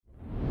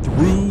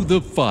Through the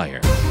Fire.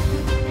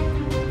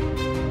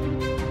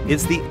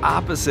 It's the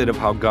opposite of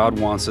how God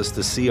wants us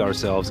to see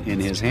ourselves in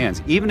His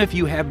hands. Even if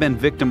you have been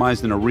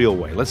victimized in a real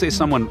way. Let's say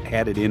someone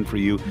had it in for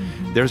you.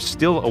 There's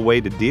still a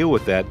way to deal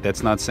with that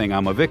that's not saying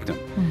I'm a victim.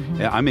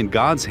 I'm in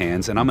God's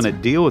hands, and I'm going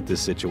to deal with this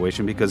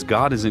situation because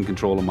God is in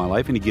control of my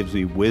life, and He gives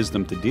me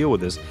wisdom to deal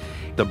with this.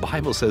 The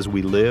Bible says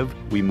we live,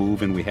 we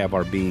move, and we have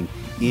our being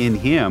in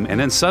Him. And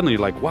then suddenly you're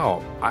like,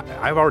 wow,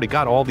 I've already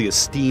got all the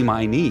esteem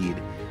I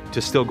need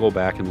to still go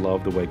back and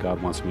love the way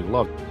God wants me to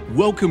love.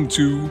 Welcome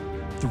to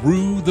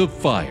Through the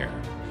Fire,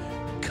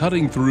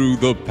 cutting through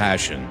the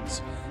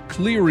passions,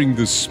 clearing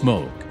the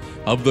smoke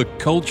of the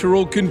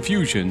cultural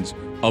confusions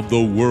of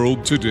the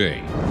world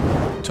today,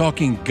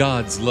 talking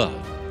God's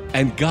love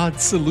and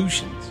God's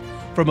solutions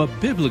from a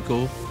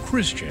biblical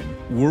Christian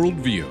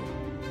worldview.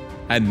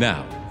 And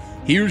now,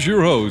 here's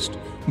your host,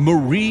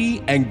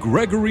 Marie and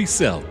Gregory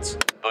Seltz.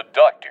 The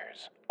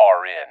doctors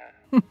are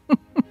in.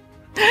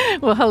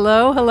 Well,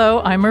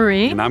 hello. I'm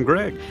Marie. And I'm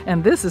Greg.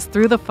 And this is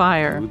Through the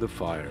Fire. Through the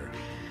Fire.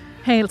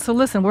 Hey, so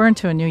listen, we're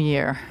into a new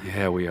year.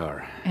 Yeah, we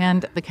are.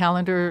 And the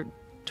calendar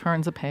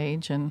turns a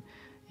page and,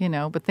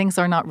 but things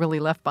are not really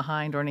left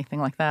behind or anything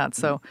like that.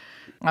 So,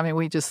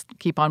 we just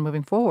keep on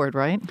moving forward,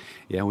 right?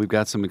 Yeah, we've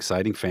got some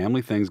exciting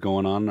family things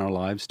going on in our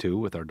lives, too,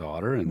 with our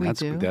daughter. And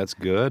that's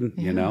good,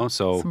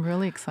 so. Some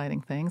really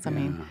exciting things.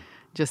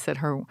 Just said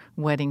her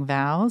wedding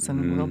vows,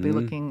 and we'll be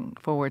looking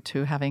forward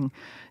to having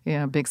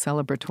a big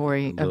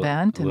celebratory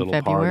event in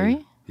February.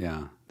 Party.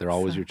 Yeah, they're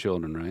always your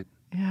children, right?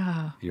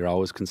 Yeah. You're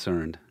always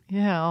concerned.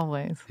 Yeah,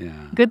 always.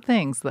 Yeah. Good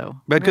things, though.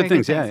 But good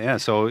things, yeah.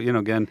 So,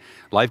 again,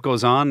 life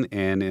goes on,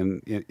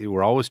 and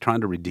we're always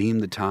trying to redeem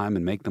the time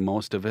and make the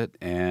most of it.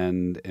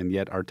 And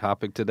yet our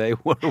topic today,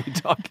 what are we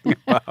talking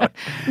about?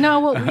 No,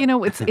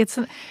 well, it's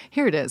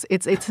here it is.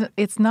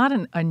 It's not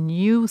a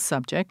new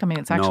subject.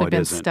 It's actually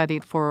been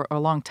studied for a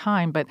long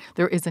time, but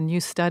there is a new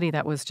study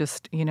that was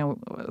just,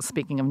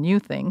 speaking of new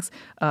things,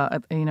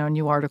 a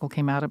new article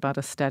came out about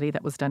a study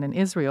that was done in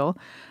Israel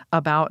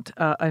about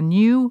a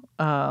new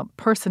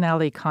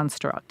personality construct,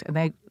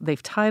 and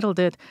they've titled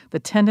it "The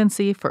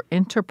Tendency for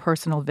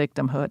Interpersonal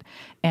Victimhood,"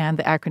 and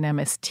the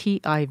acronym is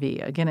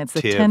TIV. Again, it's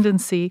the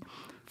Tendency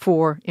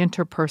for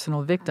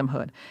Interpersonal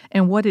Victimhood.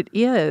 And what it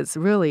is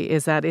really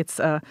is that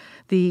it's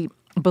the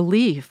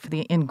belief,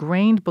 the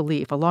ingrained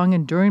belief, a long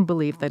enduring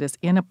belief that is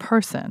in a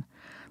person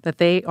that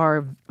they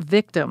are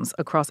victims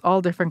across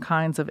all different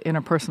kinds of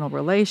interpersonal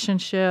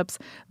relationships.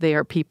 They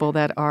are people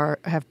that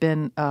have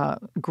been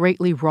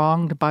greatly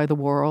wronged by the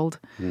world.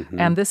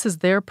 And this is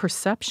their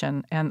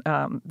perception, and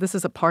this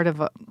is a part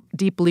of a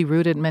deeply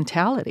rooted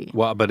mentality.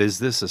 Well, but is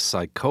this a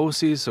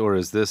psychosis, or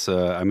is this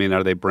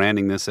are they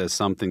branding this as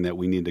something that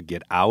we need to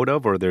get out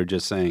of, or they're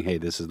just saying, hey,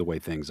 this is the way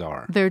things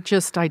are? They're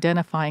just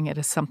identifying it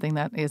as something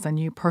that is a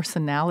new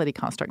personality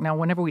construct. Now,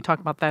 whenever we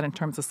talk about that in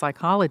terms of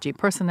psychology,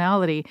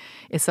 personality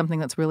is something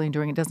that's really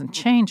enduring. It doesn't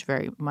change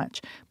very much.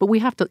 But we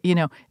have to,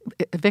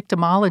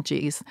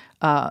 victimology is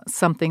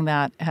something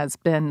that has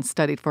been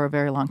studied for a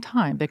very long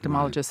time.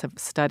 Victimologists have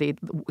studied,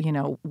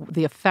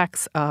 the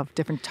effects of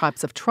different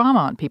types of trauma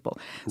on people.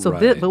 So,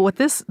 but what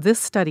this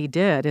study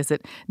did is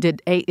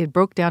it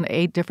broke down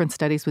 8 different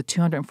studies with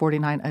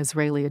 249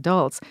 Israeli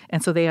adults,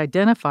 and so they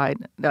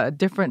identified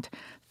different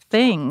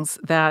things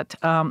that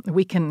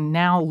we can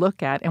now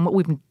look at, and what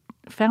we've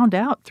found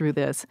out through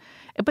this,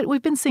 but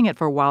we've been seeing it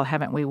for a while,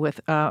 haven't we? With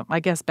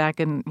I guess back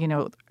in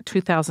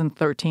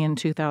 2013,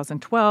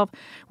 2012,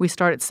 we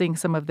started seeing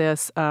some of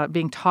this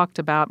being talked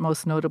about.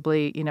 Most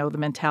notably, the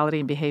mentality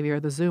and behavior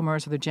of the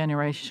Zoomers or the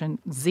Generation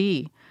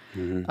Z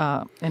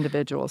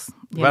individuals.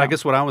 But I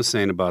guess what I was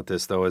saying about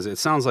this, though, is it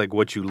sounds like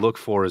what you look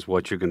for is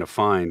what you're going to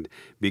find,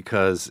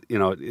 because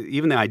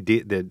even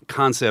the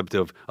concept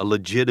of a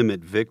legitimate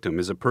victim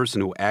is a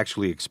person who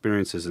actually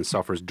experiences and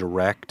suffers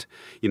direct,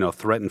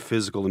 threatened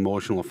physical,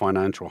 emotional, or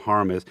financial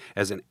harm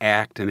as an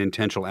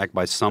intentional act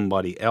by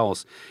somebody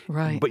else.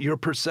 Right. But your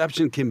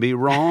perception can be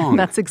wrong.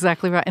 That's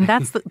exactly right, and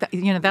that's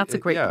that's a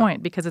great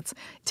point, because it's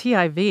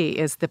TIV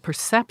is the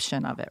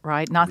perception of it,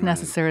 right? Not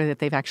necessarily that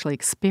they've actually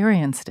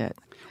experienced it.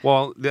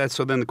 Well,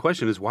 so then the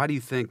question is, why do you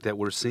think that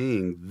we're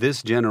seeing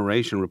this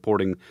generation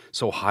reporting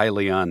so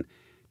highly on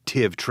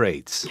TIV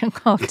traits? You'll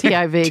call it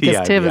TIV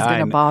because TIV is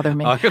going to bother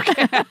me.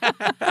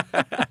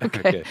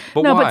 Okay.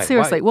 But no, why? but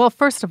seriously. Well,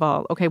 first of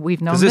all,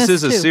 we've known this because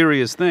this is too. a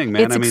serious thing,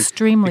 man. It's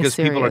extremely because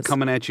serious. People are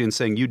coming at you and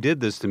saying, you did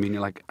this to me, and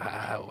you're like,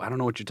 I don't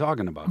know what you're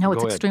talking about. No, Go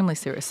it's ahead. extremely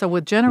serious. So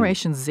with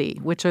Generation Z,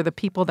 which are the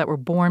people that were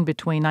born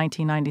between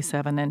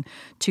 1997 and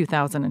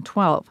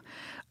 2012,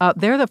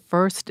 they're the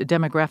first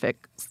demographic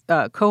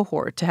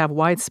cohort to have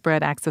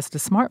widespread access to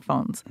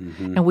smartphones.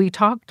 And we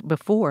talked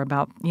before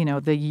about,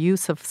 the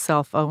use of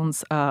cell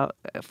phones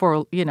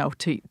for,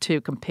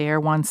 to compare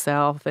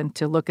oneself and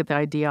to look at the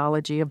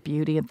ideology of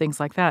beauty and things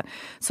like that.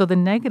 So the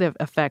negative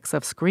effects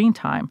of screen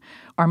time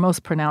are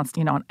most pronounced,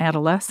 on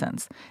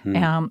adolescents.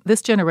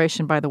 This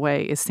generation, by the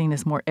way, is seen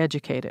as more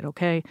educated,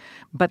 okay?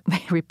 But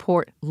they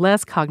report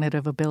less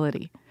cognitive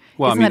ability.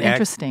 Well, Isn't that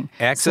interesting?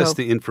 Access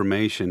to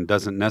information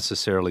doesn't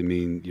necessarily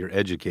mean you're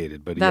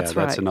educated, but that's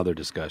that's another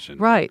discussion.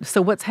 Right.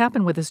 So what's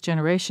happened with this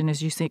generation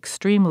is you see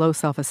extreme low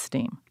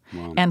self-esteem.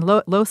 Wow. And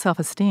low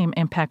self-esteem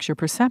impacts your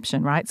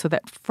perception, right? So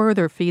that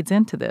further feeds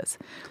into this,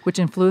 which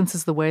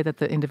influences the way that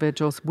the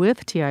individuals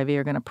with TIV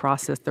are going to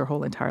process their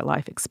whole entire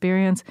life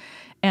experience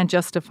and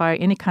justify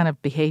any kind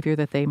of behavior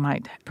that they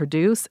might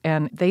produce.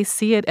 And they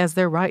see it as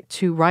their right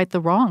to right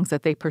the wrongs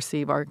that they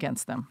perceive are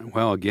against them.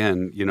 Well,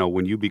 again,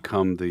 when you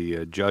become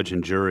the judge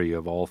and jury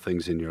of all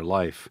things in your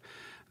life,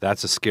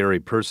 that's a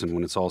scary person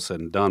when it's all said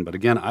and done. But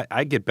again,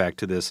 I get back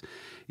to this,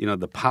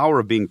 the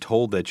power of being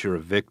told that you're a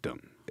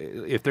victim.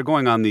 If they're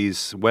going on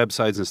these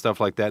websites and stuff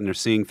like that and they're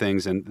seeing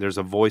things and there's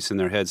a voice in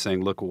their head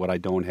saying, look at what I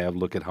don't have,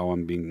 look at how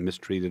I'm being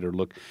mistreated, or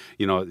look,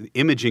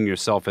 imaging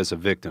yourself as a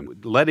victim,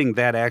 letting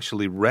that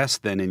actually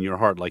rest then in your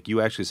heart. Like you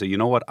actually say, you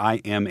know what, I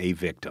am a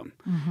victim,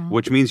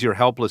 which means you're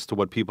helpless to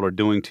what people are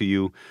doing to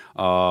you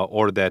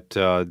or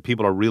that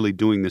people are really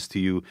doing this to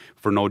you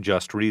for no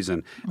just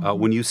reason.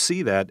 When you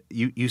see that,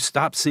 you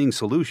stop seeing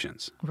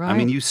solutions. Right. I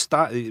mean, you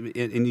stop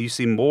and you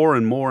see more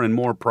and more and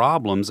more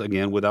problems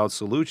again without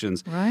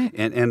solutions. Right.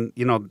 And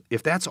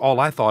if that's all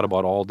I thought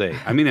about all day,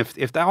 I mean,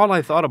 if all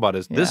I thought about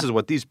is this is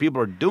what these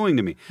people are doing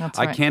to me,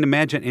 I can't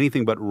imagine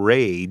anything but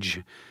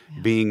rage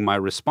being my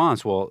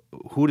response. Well,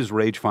 who does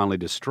rage finally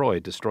destroy?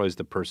 It destroys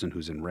the person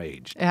who's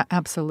enraged.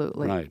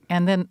 Absolutely. Right.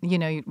 And then,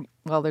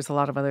 there's a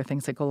lot of other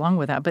things that go along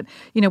with that. But,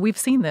 we've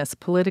seen this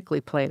politically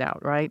played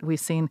out, right? We've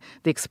seen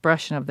the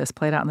expression of this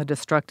played out in the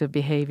destructive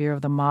behavior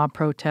of the mob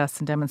protests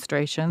and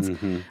demonstrations.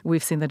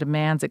 We've seen the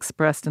demands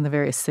expressed in the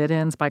various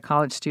sit-ins by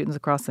college students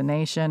across the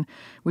nation.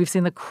 We've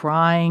seen the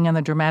crying and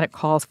the dramatic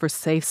calls for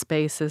safe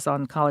spaces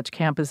on college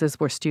campuses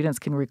where students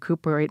can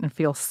recuperate and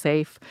feel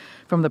safe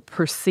from the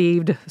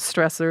perceived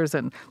stressors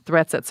and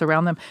threats that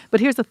surround them. But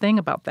here's the thing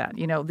about that,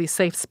 these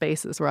safe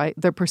spaces, right?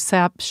 Their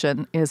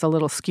perception is a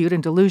little skewed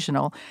and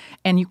delusional,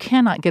 and you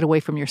cannot get away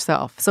from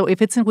yourself. So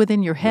if it's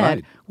within your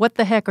head, what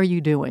the heck are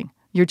you doing?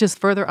 You're just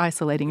further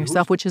isolating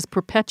yourself, which is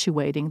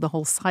perpetuating the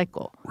whole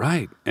cycle.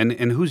 Right. And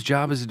whose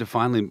job is it to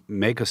finally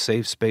make a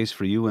safe space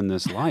for you in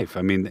this life?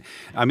 I mean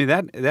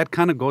that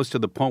kind of goes to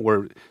the point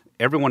where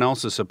everyone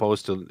else is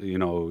supposed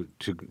to,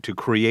 to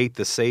create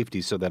the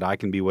safety so that I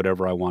can be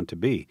whatever I want to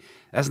be.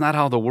 That's not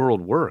how the world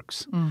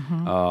works.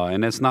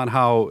 And that's not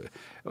how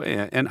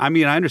and I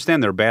mean, I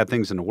understand there are bad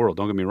things in the world.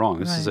 Don't get me wrong.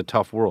 This is a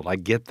tough world. I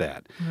get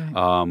that.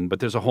 Right. But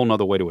there's a whole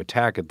other way to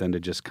attack it than to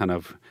just kind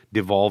of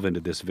devolve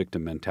into this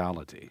victim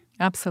mentality.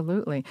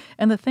 Absolutely.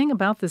 And the thing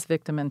about this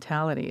victim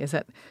mentality is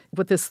that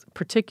what this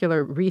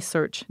particular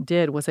research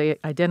did was they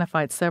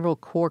identified several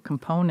core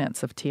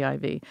components of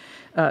TIV.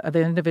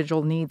 The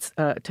individual needs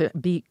to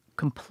be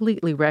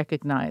completely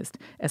recognized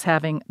as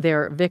having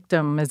their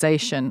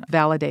victimization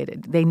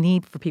validated. They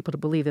need for people to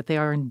believe that they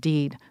are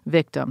indeed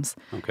victims.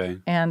 Okay.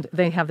 And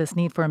they have this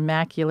need for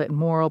immaculate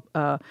moral,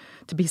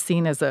 to be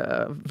seen as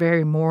a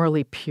very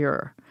morally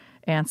pure.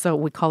 And so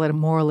we call it a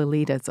moral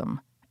elitism.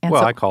 And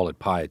I call it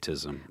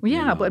pietism.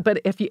 Yeah, but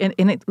if you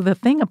the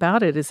thing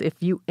about it is if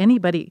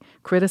anybody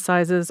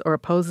criticizes or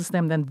opposes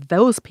them, then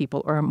those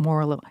people are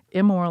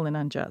immoral and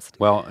unjust.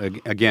 Well,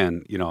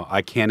 again,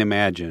 I can't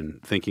imagine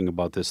thinking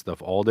about this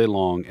stuff all day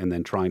long and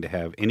then trying to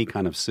have any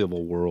kind of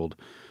civil world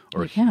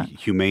or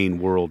humane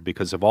world,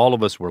 because if all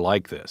of us were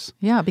like this.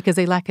 Yeah, because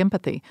they lack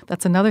empathy.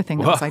 That's another thing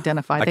that was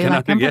identified. They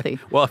lack empathy.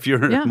 Yeah. Well, if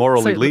you're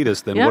moral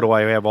elitist, then what do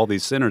I have all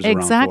these sinners around for?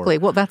 Exactly.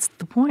 Well, that's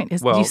the point.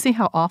 Do you see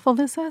how awful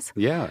this is?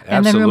 Yeah, absolutely.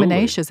 And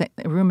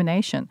then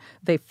rumination.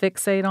 They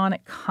fixate on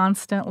it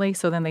constantly,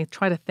 so then they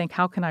try to think,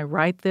 how can I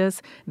right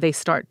this? They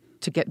start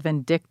to get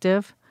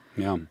vindictive.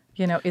 Yeah.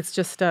 It's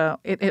just,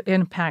 it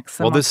impacts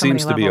them. Well, this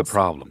seems to be a levels.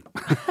 problem.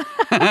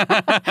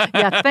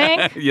 You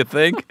think? You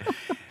think?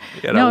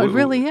 No, it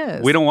really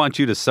is. We don't want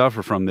you to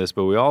suffer from this,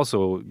 but we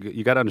also,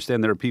 you got to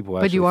understand there are people who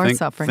actually But you are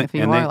suffering if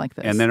you are like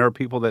this. And then there are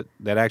people that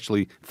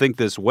actually think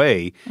this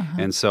way,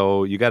 and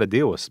so you got to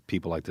deal with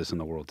people like this in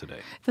the world today.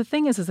 The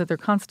thing is that they're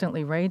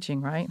constantly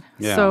raging, right?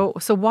 Yeah.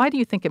 So why do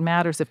you think it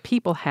matters if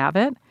people have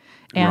it?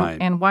 Right.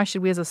 And why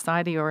should we as a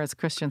society or as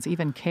Christians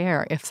even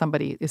care if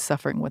somebody is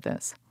suffering with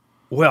this?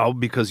 Well,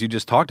 because you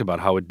just talked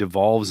about how it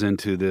devolves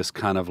into this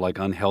kind of like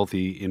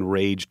unhealthy,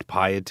 enraged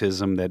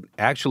pietism that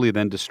actually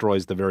then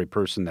destroys the very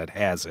person that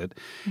has it,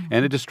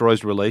 and it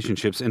destroys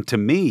relationships. And to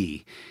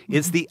me,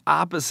 it's the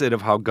opposite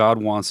of how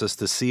God wants us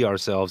to see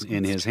ourselves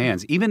in His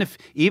hands. Even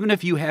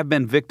if you have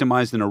been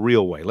victimized in a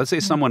real way. Let's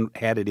say someone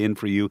had it in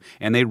for you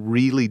and they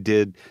really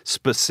did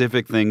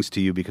specific things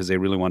to you because they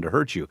really wanted to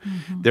hurt you.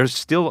 There's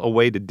still a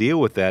way to deal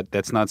with that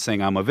that's not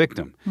saying I'm a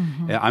victim.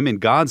 I'm in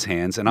God's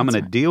hands, and I'm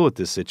going to deal with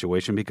this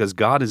situation because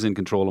God is in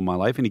control of my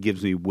life, and He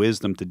gives me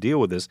wisdom to deal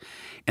with this.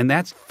 And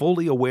that's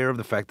fully aware of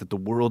the fact that the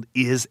world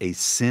is a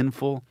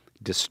sinful,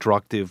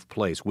 destructive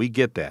place. We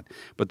get that.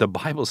 But the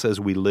Bible says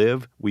we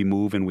live, we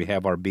move, and we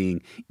have our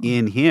being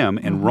in Him.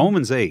 And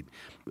Romans 8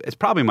 it's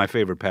probably my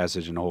favorite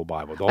passage in the whole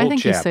Bible, the whole I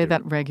think chapter. You say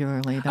that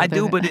regularly. Though, I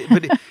do, but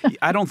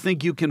I don't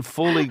think you can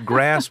fully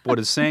grasp what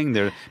it's saying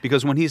there,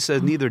 because when he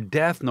says neither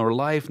death nor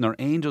life nor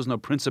angels nor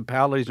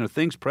principalities nor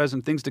things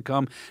present, things to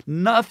come,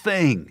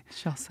 nothing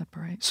shall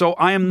separate. So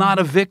I am not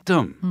a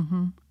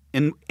victim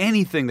in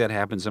anything that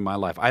happens in my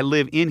life. I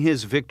live in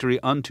his victory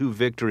unto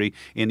victory,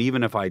 and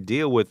even if I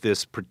deal with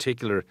this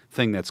particular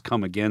thing that's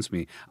come against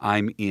me,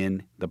 I'm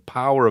in the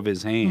power of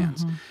his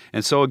hands.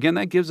 And so again,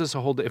 that gives us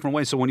a whole different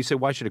way. So when you say,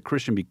 why should a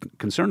Christian be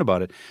concerned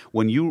about it?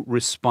 When you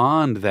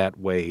respond that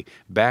way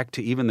back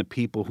to even the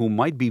people who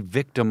might be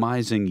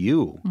victimizing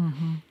you,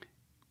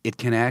 it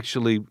can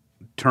actually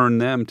turn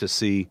them to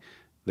see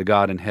the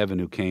God in heaven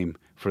who came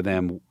for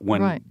them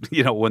when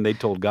when they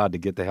told God to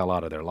get the hell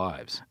out of their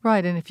lives.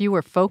 Right, and if you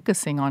were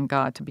focusing on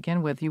God to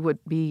begin with, you would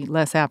be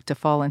less apt to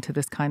fall into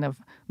this kind of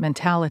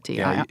mentality.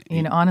 Yeah,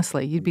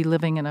 honestly, you'd be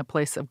living in a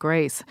place of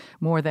grace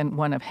more than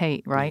one of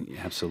hate, right?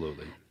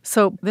 Absolutely.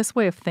 So this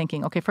way of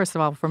thinking, okay, first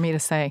of all, for me to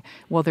say,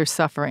 well, they're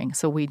suffering,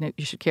 so you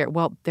should care.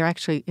 Well, they're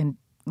actually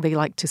they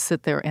like to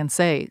sit there and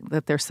say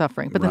that they're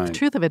suffering. But the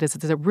truth of it is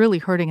that they're really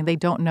hurting, and they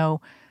don't know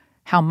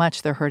how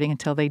much they're hurting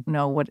until they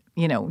know what,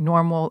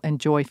 normal and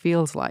joy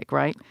feels like,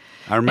 right?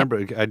 I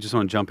remember, I just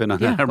want to jump in on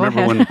that. I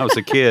remember when I was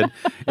a kid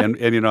and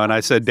I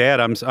said, Dad,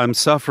 I'm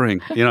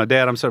suffering.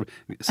 Dad, I'm suffering.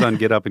 Son,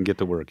 get up and get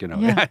to work,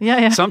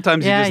 Yeah.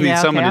 Sometimes you just need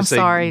someone to say,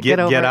 sorry, get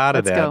out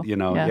of Let's that,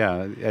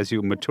 go. As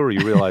you mature,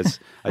 you realize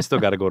I still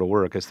got to go to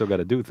work. I still got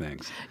to do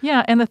things.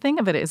 Yeah, and the thing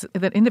of it is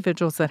that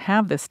individuals that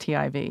have this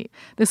TIV,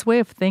 this way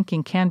of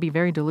thinking can be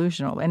very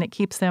delusional, and it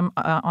keeps them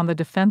on the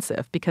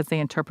defensive because they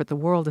interpret the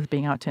world as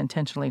being out to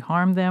intentionally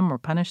harm them or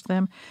punish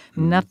them.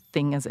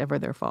 Nothing is ever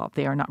their fault.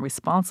 They are not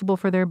responsible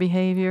for their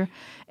behavior,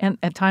 and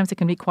at times it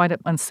can be quite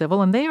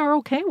uncivil, and they are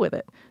okay with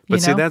it.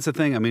 But see, that's the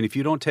thing. I mean, if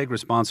you don't take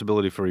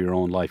responsibility for your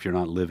own life, you're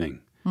not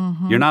living.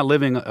 You're not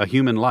living a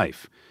human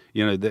life.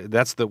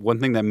 That's the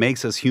one thing that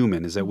makes us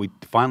human, is that we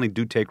finally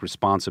do take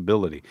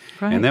responsibility.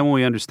 Right. And then when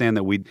we understand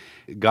that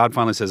God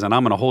finally says, and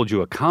I'm going to hold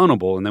you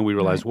accountable, and then we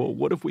realize, well,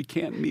 what if we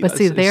can't meet But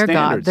see, their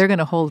God, they're going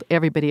to hold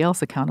everybody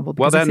else accountable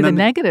because they see the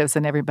negatives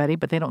in everybody,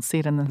 but they don't see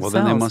it in themselves.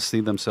 Well, then they must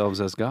see themselves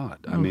as God.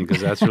 I mean,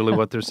 because that's really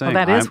what they're saying.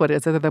 Well, that is what it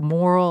is. They're the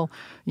moral,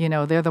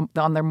 they're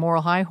on their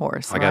moral high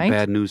horse, I got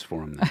bad news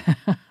for them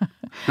then.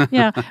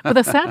 Yeah, but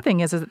the sad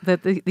thing is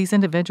that these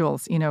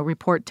individuals,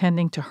 report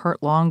tending to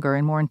hurt longer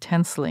and more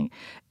intensely,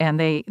 and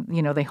they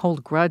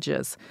hold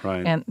grudges,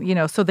 right?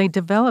 And so they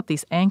develop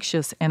these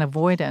anxious and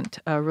avoidant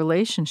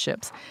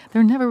relationships.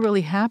 They're never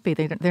really happy.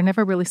 They're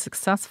never really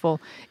successful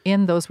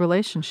in those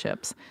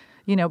relationships.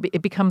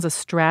 It becomes a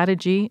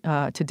strategy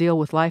to deal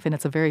with life, and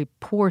it's a very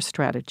poor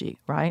strategy,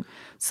 right?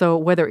 So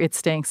whether it's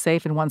staying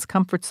safe in one's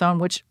comfort zone,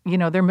 which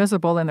they're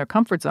miserable in their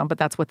comfort zone, but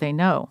that's what they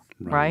know,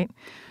 right?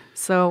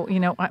 So,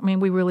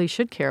 we really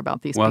should care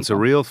about these people. Well, it's a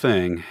real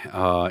thing,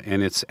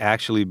 and it's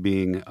actually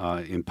being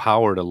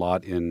empowered a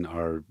lot in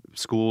our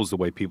schools, the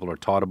way people are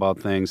taught about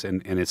things,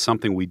 and it's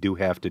something we do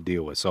have to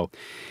deal with. So,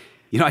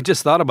 I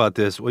just thought about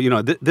this.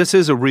 Well, this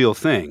is a real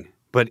thing.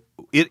 But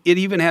it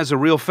even has a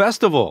real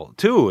festival,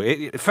 too.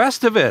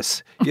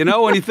 Festivus.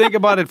 When you think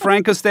about it,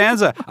 Frank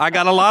Costanza, I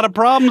got a lot of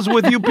problems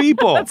with you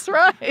people. That's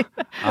right.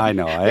 I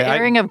know. The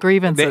airing of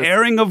grievances. The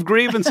airing of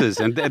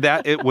grievances. And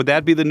would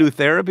that be the new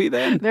therapy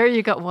then? There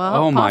you go. Well,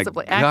 oh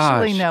possibly. My gosh.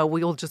 Actually, no.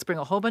 We'll just bring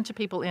a whole bunch of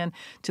people in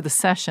to the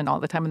session all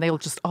the time, and they'll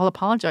just all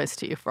apologize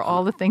to you for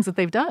all the things that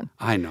they've done.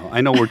 I know.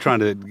 We're trying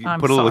to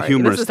put a little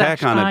humorous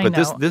tack on it.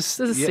 But this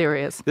is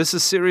serious. This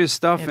is serious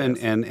stuff. And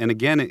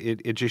again,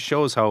 it just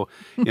shows how,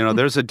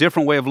 there's a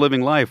different way of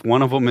living life.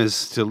 One of them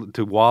is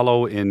to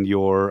wallow in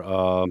your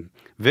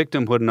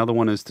victimhood. Another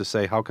one is to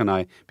say, how can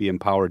I be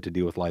empowered to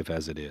deal with life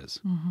as it is?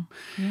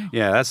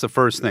 Yeah, that's the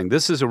first thing.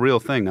 This is a real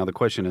thing. Now the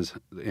question is,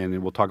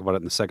 and we'll talk about it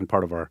in the second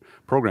part of our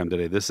program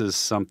today, this is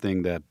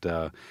something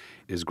that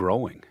is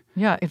growing.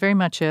 Yeah, it very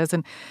much is.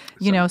 And,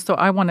 so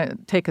I want to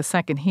take a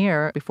second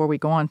here before we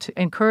go on to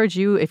encourage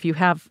you, if you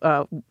have,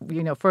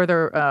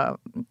 further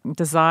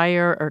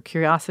desire or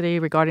curiosity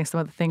regarding some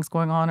of the things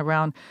going on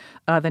around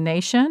the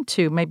nation,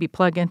 to maybe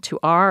plug into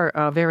our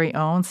very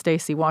own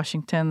Stacy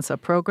Washington's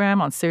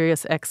program on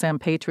Sirius XM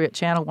Patriot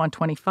Channel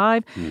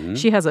 125.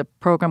 She has a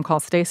program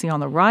called Stacy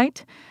on the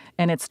Right,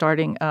 and it's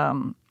starting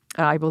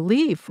I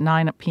believe,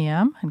 9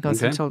 p.m. and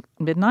goes until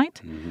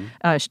midnight.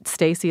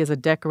 Stacy is a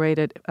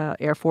decorated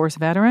Air Force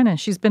veteran, and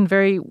she's been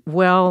very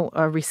well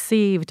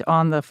received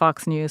on the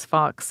Fox News,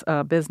 Fox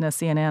Business,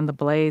 CNN, The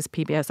Blaze,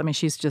 PBS. I mean,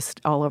 she's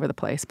just all over the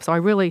place. So I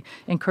really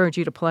encourage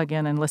you to plug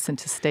in and listen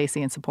to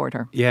Stacy and support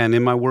her. Yeah, and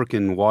in my work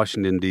in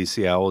Washington,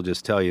 D.C., I will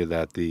just tell you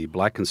that the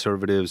black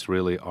conservatives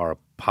really are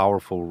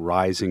powerful,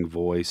 rising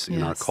voice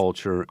in our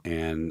culture,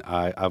 and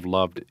I've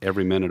loved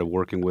every minute of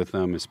working with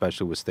them,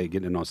 especially with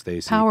getting to know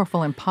Stacy.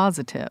 Powerful and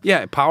positive.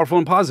 Yeah, powerful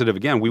and positive.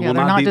 Again, we will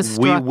they're not be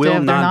destructive.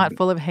 They're not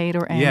full of hate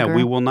or anger. Yeah,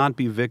 we will not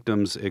be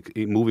victims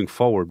moving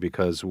forward,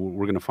 because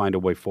we're going to find a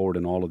way forward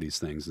in all of these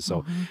things. And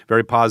so,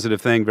 very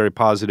positive thing, very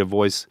positive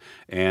voice.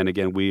 And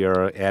again, we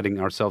are adding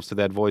ourselves to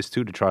that voice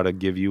too to try to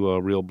give you a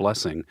real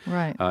blessing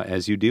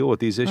as you deal with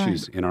these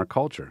issues in our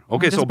culture.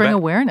 Okay, just bring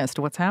awareness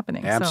to what's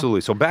happening.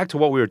 Absolutely. So back to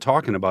what we were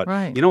talking about.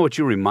 Right. You know what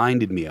you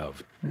reminded me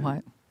of?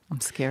 What? I'm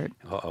scared.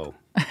 Uh-oh.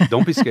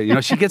 Don't be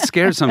scared. She gets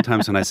scared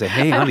sometimes when I say,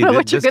 "Hey, honey, I don't know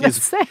what you're going to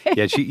say."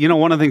 Yeah,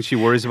 one of the things she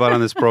worries about on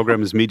this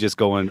program is me just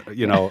going,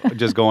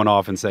 just going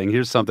off and saying,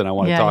 "Here's something I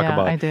want to talk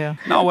about." I do.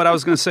 No, what I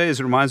was going to say is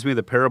it reminds me of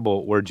the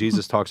parable where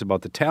Jesus talks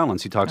about the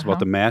talents. He talks about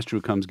the master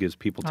who comes, gives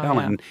people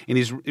talent. And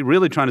he's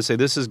really trying to say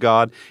this is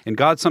God, and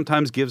God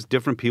sometimes gives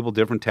different people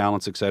different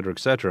talents, et cetera, et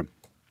cetera.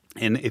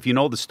 And if you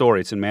know the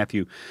story, it's in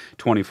Matthew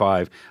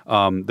 25.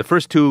 The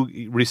first two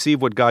receive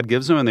what God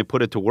gives them, and they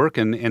put it to work,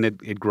 and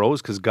it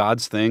grows, because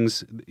God's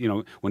things,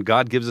 when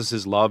God gives us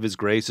His love, His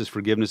grace, His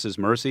forgiveness, His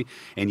mercy,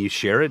 and you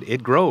share it,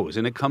 it grows,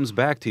 and it comes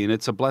back to you, and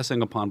it's a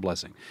blessing upon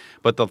blessing.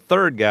 But the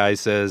third guy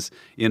says,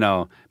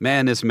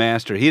 man, this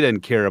master, he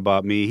doesn't care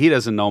about me. He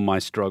doesn't know my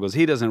struggles.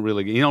 He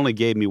only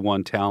gave me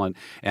one talent,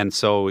 and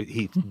so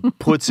he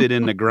puts it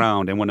in the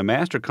ground. And when the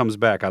master comes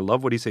back, I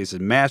love what he says. He says,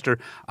 "Master,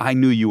 I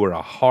knew you were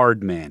a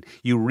hard man.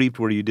 You reaped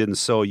where you didn't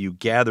sow. You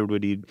gathered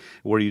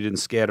where you didn't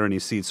scatter any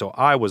seed. So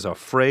I was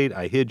afraid.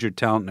 I hid your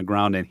talent in the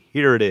ground, and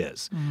here it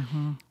is."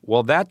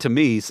 Well, that to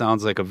me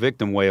sounds like a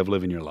victim way of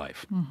living your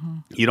life.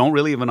 You don't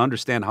really even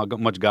understand how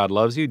much God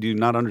loves you. Do you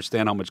not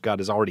understand how much God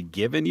has already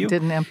given you?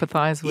 Didn't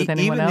empathize with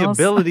anyone else. Even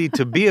the ability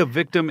to be a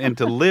victim and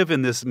to live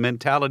in this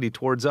mentality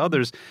towards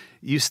others,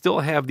 you still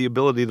have the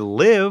ability to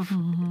live.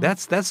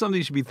 That's something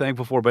you should be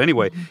thankful for. But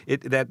anyway,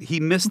 he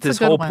missed his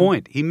whole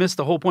point. He missed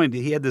the whole point.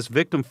 He had this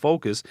victim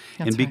focus,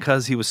 and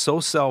because he was so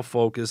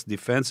self-focused,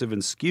 defensive,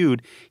 and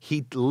skewed,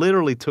 he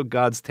literally took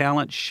God's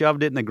talent,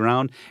 shoved it in the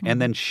ground,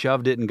 and then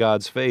shoved it in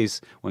God's face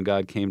when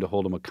God came to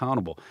hold him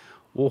accountable.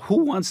 Well,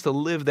 who wants to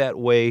live that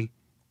way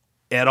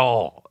at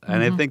all?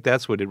 And I think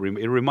that's what it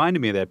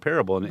reminded me of that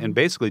parable. And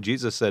basically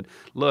Jesus said,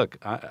 look,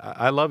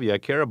 I love you, I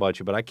care about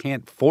you, but I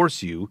can't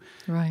force you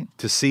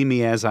to see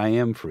me as I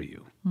am for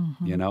you.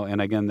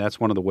 And again, that's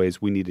one of the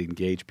ways we need to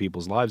engage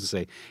people's lives and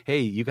say, hey,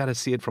 you got to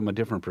see it from a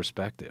different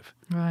perspective.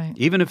 Right.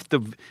 Even if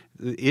the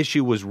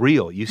issue was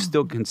real, you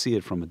still can see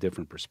it from a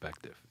different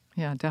perspective.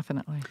 Yeah,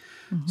 definitely.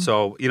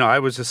 So, I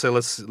would just say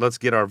let's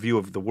get our view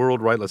of the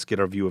world right. Let's get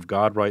our view of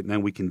God right, and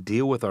then we can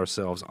deal with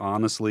ourselves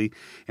honestly,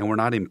 and we're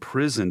not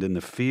imprisoned in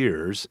the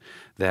fears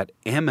that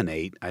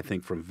emanate, I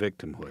think, from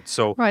victimhood.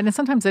 So right, and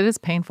sometimes it is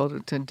painful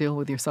to deal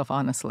with yourself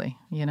honestly,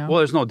 Well,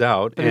 there's no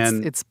doubt. But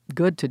it's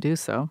good to do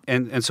so.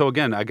 And so,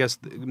 again, I guess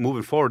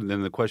moving forward,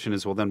 then the question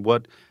is, well, then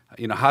what,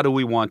 how do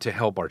we want to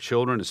help our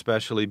children,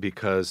 especially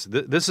because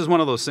this is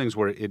one of those things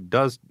where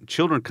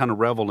children kind of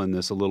revel in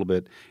this a little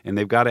bit, and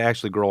they've got to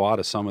actually grow out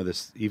of some of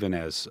this even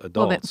as adults.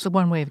 Well, that's the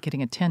one way of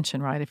getting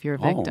attention, right, if you're a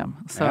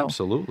victim.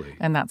 Absolutely.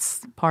 And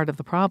that's part of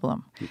the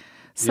problem.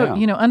 So,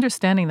 Yeah.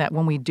 Understanding that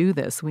when we do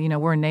this,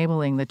 we're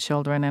enabling the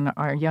children and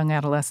our young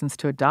adolescents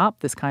to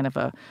adopt this kind of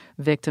a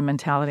victim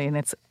mentality, and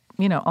it's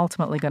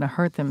ultimately going to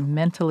hurt them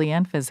mentally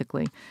and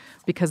physically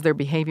because their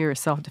behavior is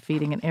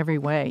self-defeating in every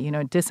way.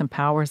 It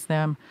disempowers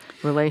them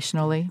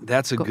relationally.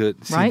 That's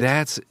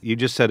right? You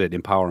just said it,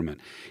 empowerment.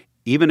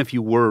 Even if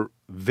you were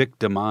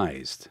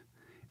victimized,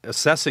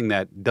 assessing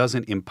that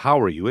doesn't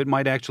empower you. It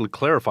might actually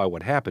clarify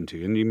what happened to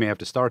you, and you may have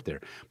to start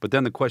there. But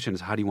then the question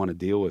is, how do you want to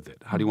deal with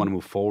it? How do you want to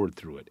move forward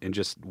through it? And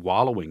just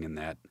wallowing in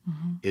that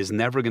is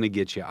never going to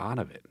get you out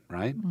of it,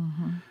 right?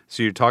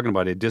 So you're talking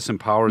about it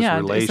disempowers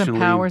relationally. Yeah,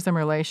 disempowers them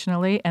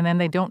relationally, and then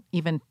they don't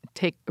even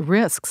take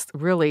risks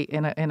really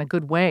in a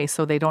good way,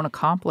 so they don't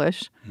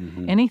accomplish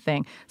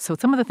anything. So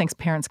some of the things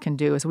parents can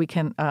do is we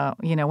can,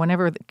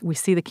 whenever we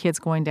see the kids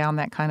going down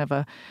that kind of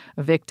a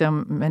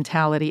victim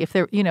mentality, if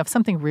they're, if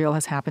something real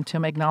has happened to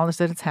them, acknowledge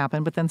that it's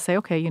happened, but then say,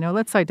 okay,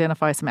 let's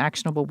identify some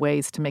actionable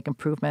ways to make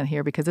improvement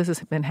here because this has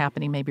been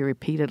happening maybe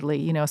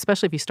repeatedly,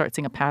 especially if you start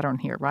seeing a pattern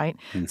here, right?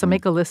 So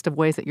make a list of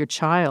ways that your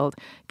child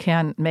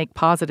can make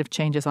positive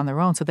changes on their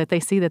own so that they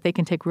see that they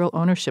can take real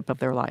ownership of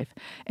their life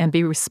and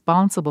be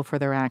responsible for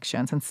their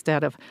actions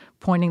instead of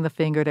pointing the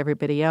finger at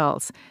everybody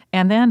else.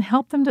 And then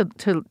help them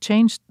to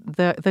change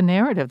the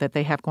narrative that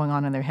they have going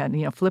on in their head,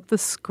 flip the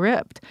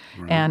script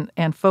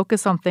and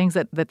focus on things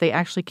that they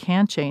actually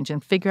can change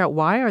and figure out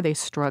why are they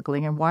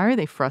struggling and why are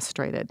they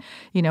frustrated.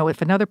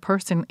 If another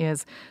person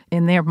is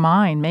in their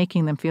mind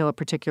making them feel a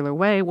particular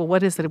way, well,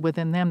 what is it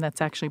within them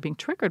that's actually being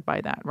triggered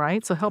by that,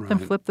 right? So help them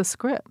flip the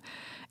script,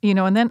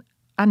 and then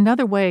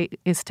another way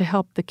is to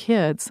help the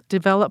kids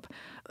develop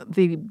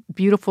the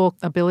beautiful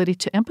ability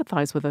to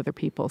empathize with other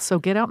people. So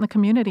get out in the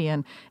community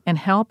and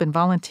help and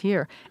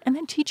volunteer, and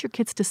then teach your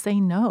kids to say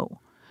no.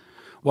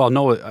 Well,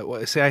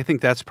 no, see, I think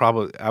that's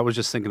probably, I was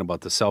just thinking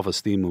about the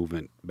self-esteem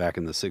movement back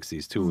in the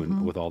 60s, too,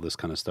 and with all this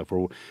kind of stuff,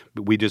 where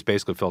we just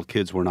basically felt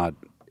kids were not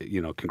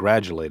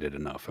congratulated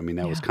enough. I mean,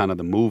 that was kind of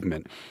the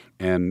movement.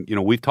 And,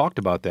 we've talked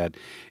about that.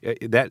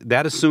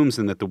 That assumes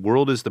then that the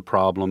world is the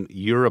problem.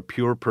 You're a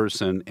pure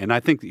person. And I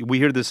think we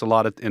hear this a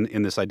lot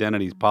in this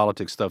identity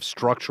politics stuff,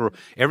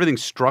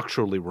 everything's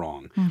structurally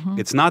wrong. Mm-hmm.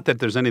 It's not that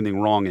there's anything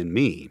wrong in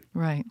me.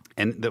 Right.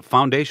 And the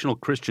foundational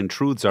Christian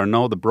truths are,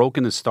 no, the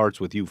brokenness starts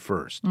with you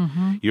first.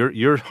 Mm-hmm.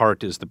 Your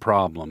heart is the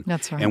problem.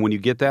 That's right. And when you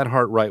get that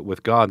heart right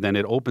with God, then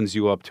it opens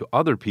you up to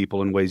other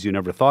people in ways you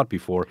never thought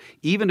before,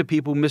 even to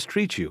people who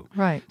mistreat you.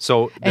 Right.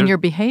 And your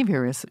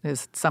behavior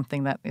is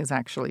something that is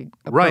actually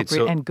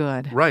appropriate and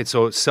good. Right.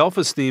 So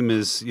self-esteem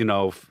is,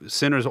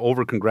 sinners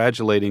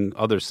over-congratulating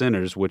other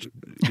sinners, which,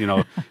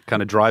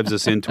 kind of drives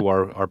us into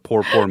our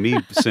poor me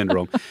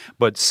syndrome.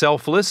 But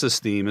selfless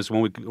esteem is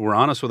when we're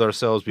honest with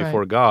ourselves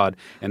before God,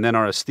 and then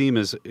our esteem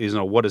is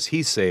what does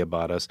He say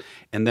about us?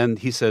 And then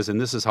He says,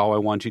 and this is how I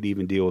want you to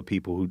even deal with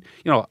people who,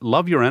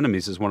 love your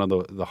enemies is one of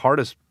the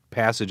hardest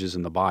passages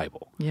in the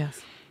Bible.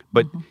 Yes.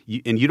 But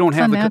you don't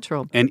have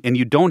unnatural. And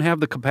you don't have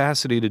the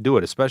capacity to do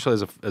it,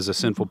 especially as a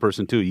sinful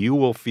person too. You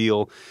will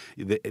feel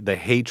the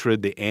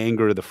hatred, the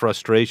anger, the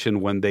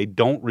frustration when they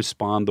don't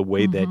respond the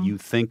way that you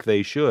think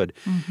they should.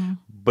 Mm-hmm.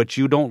 But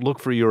you don't look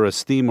for your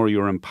esteem or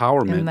your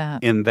empowerment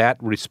in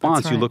that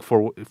response. Right. You look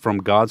for from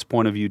God's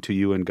point of view to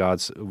you and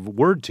God's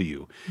word to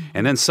you. Mm-hmm.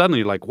 And then suddenly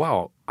you're like,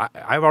 wow,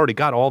 I've already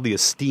got all the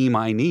esteem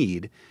I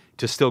need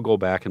to still go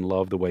back and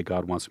love the way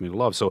God wants me to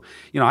love. So,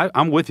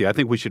 I'm with you. I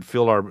think we should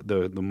fill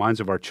the minds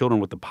of our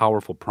children with the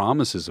powerful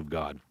promises of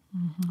God.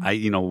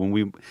 Mm-hmm. When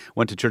we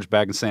went to church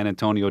back in San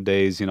Antonio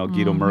days,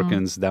 Guido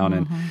Merkins down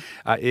in,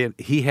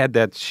 he had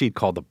that sheet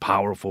called The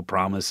Powerful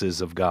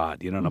Promises of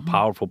God, and a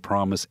powerful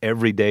promise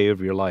every day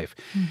of your life.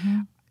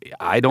 Mm-hmm.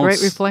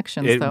 Great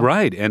reflections, though.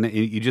 Right. And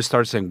you just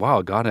start saying,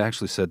 wow, God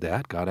actually said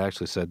that. God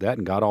actually said that.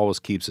 And God always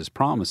keeps His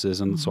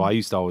promises. And so I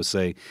used to always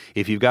say,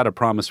 if you've got a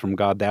promise from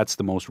God, that's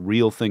the most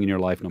real thing in your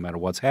life, no matter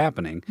what's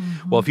happening.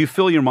 Mm-hmm. Well, if you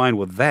fill your mind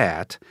with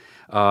that,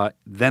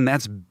 then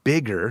that's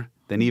bigger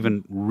than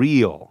even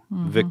real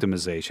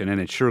victimization,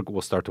 and it sure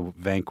will start to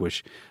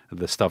vanquish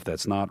the stuff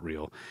that's not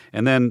real.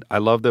 And then I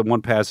love that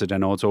one passage, I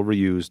know it's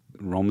overused,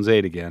 Romans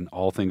 8 again,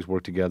 all things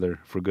work together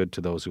for good to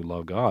those who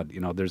love God.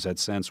 There's that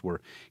sense where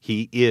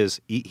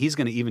He's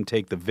going to even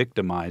take the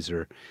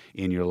victimizer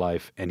in your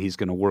life, and He's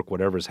going to work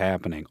whatever's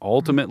happening,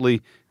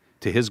 ultimately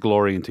to His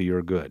glory and to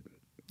your good.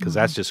 Because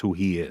that's just who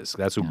He is.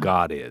 That's who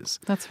God is.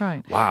 That's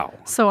right. Wow.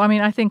 So,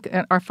 I think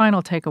our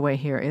final takeaway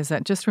here is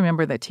that just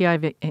remember that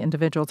TI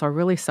individuals are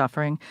really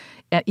suffering,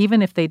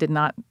 even if they did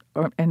not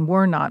and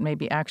were not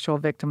maybe actual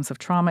victims of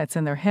trauma. It's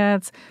in their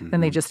heads. Then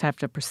they just have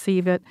to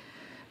perceive it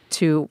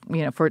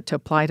for it to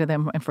apply to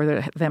them and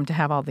for them to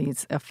have all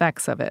these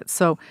effects of it.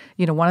 So,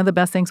 one of the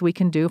best things we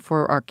can do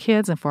for our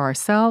kids and for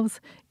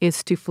ourselves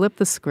is to flip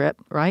the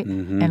script, right?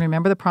 Mm-hmm. And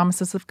remember the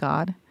promises of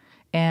God.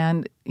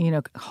 And,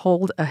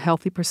 hold a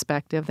healthy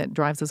perspective that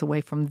drives us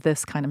away from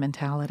this kind of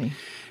mentality.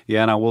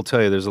 Yeah, and I will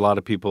tell you, there's a lot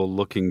of people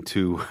looking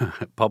to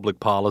public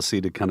policy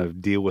to kind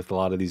of deal with a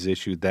lot of these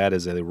issues. That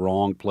is a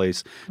wrong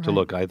place to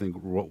look. I think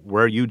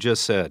where you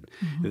just said,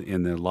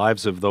 in the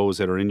lives of those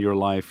that are in your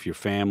life, your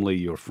family,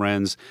 your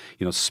friends,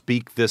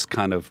 speak this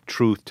kind of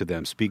truth to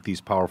them. Speak these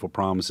powerful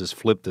promises.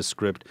 Flip the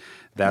script.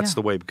 That's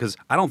the way. Because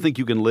I don't think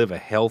you can live a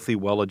healthy,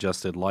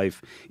 well-adjusted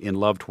life in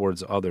love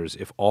towards others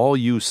if all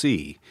you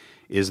see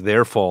is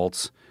their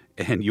faults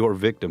and your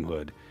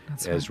victimhood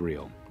as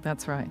real.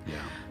 That's right. Yeah.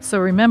 So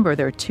remember,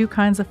 there are two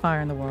kinds of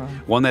fire in the world.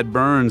 One that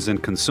burns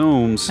and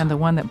consumes. And the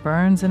one that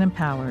burns and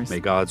empowers. May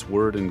God's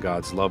word and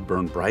God's love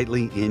burn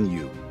brightly in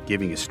you,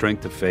 giving you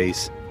strength to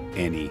face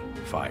any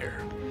fire.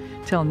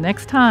 Till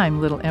next time,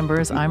 little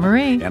embers, I'm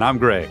Marie. And I'm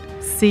Greg.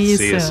 See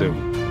you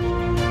soon.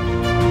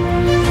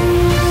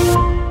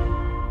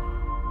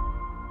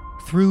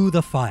 Through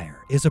the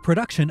Fire is a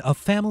production of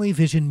Family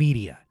Vision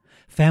Media.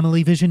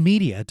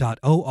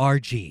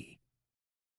 FamilyVisionMedia.org.